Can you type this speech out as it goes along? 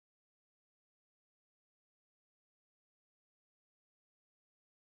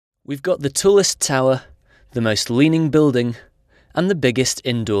We've got the tallest tower, the most leaning building, and the biggest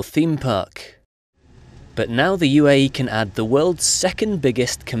indoor theme park. But now the UAE can add the world's second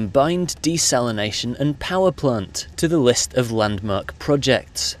biggest combined desalination and power plant to the list of landmark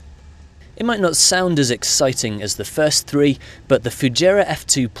projects. It might not sound as exciting as the first three, but the Fujairah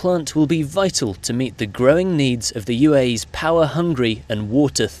F2 plant will be vital to meet the growing needs of the UAE's power-hungry and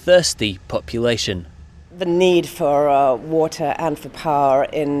water-thirsty population. The need for water and for power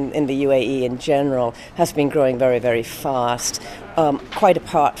in the UAE in general has been growing very, very fast. Quite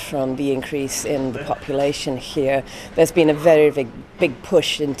apart from the increase in the population here, there's been a very big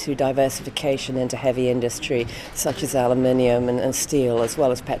push into diversification into heavy industry such as aluminium and steel, as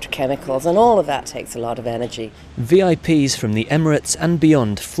well as petrochemicals, and all of that takes a lot of energy. VIPs from the Emirates and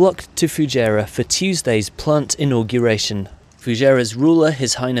beyond flocked to Fujairah for Tuesday's plant inauguration. Fujairah's ruler,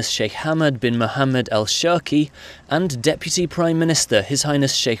 His Highness Sheikh Hamad bin Mohammed Al Sharqi, and Deputy Prime Minister, His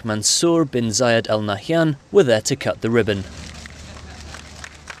Highness Sheikh Mansour bin Zayed Al Nahyan, were there to cut the ribbon.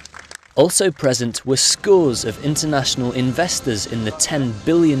 Also present were scores of international investors in the 10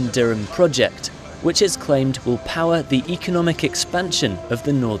 billion dirham project, which is claimed will power the economic expansion of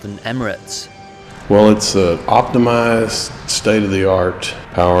the Northern Emirates. Well, it's an optimized, state-of-the-art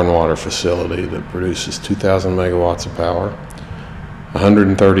power and water facility that produces 2,000 megawatts of power,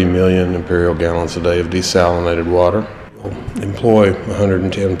 130 million imperial gallons a day of desalinated water, employ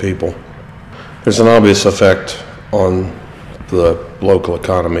 110 people. There's an obvious effect on the local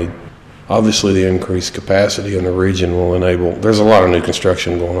economy. Obviously, the increased capacity in the region will enable, there's a lot of new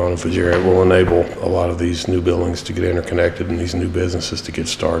construction going on in Fujairah. It will enable a lot of these new buildings to get interconnected and these new businesses to get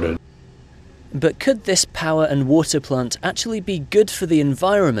started. But could this power and water plant actually be good for the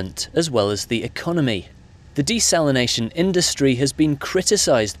environment as well as the economy? The desalination industry has been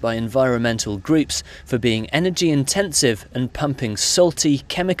criticised by environmental groups for being energy intensive and pumping salty,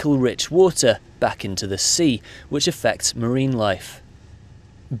 chemical-rich water back into the sea, which affects marine life.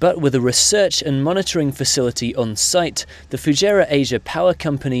 But with a research and monitoring facility on site, the Fujairah Asia Power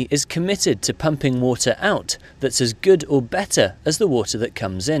Company is committed to pumping water out that's as good or better as the water that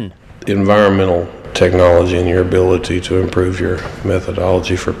comes in. Environmental technology and your ability to improve your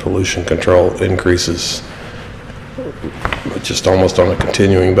methodology for pollution control increases just almost on a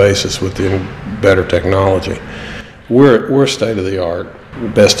continuing basis with the better technology. We're state-of-the-art,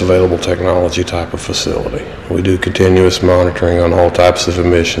 best available technology type of facility. We do continuous monitoring on all types of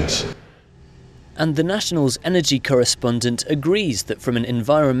emissions. And the National's energy correspondent agrees that from an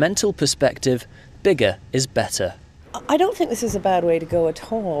environmental perspective, bigger is better. I don't think this is a bad way to go at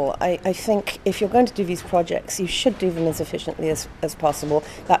all. I think if you're going to do these projects, you should do them as efficiently as possible.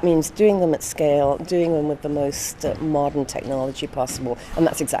 That means doing them at scale, doing them with the most modern technology possible, and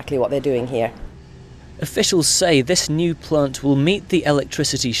that's exactly what they're doing here. Officials say this new plant will meet the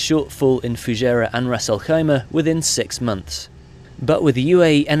electricity shortfall in Fujairah and Ras Al Khaimah within 6 months. But with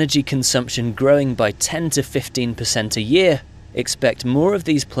UAE energy consumption growing by 10 to 15% a year, expect more of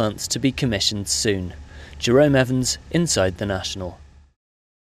these plants to be commissioned soon. Jerome Evans, Inside the National.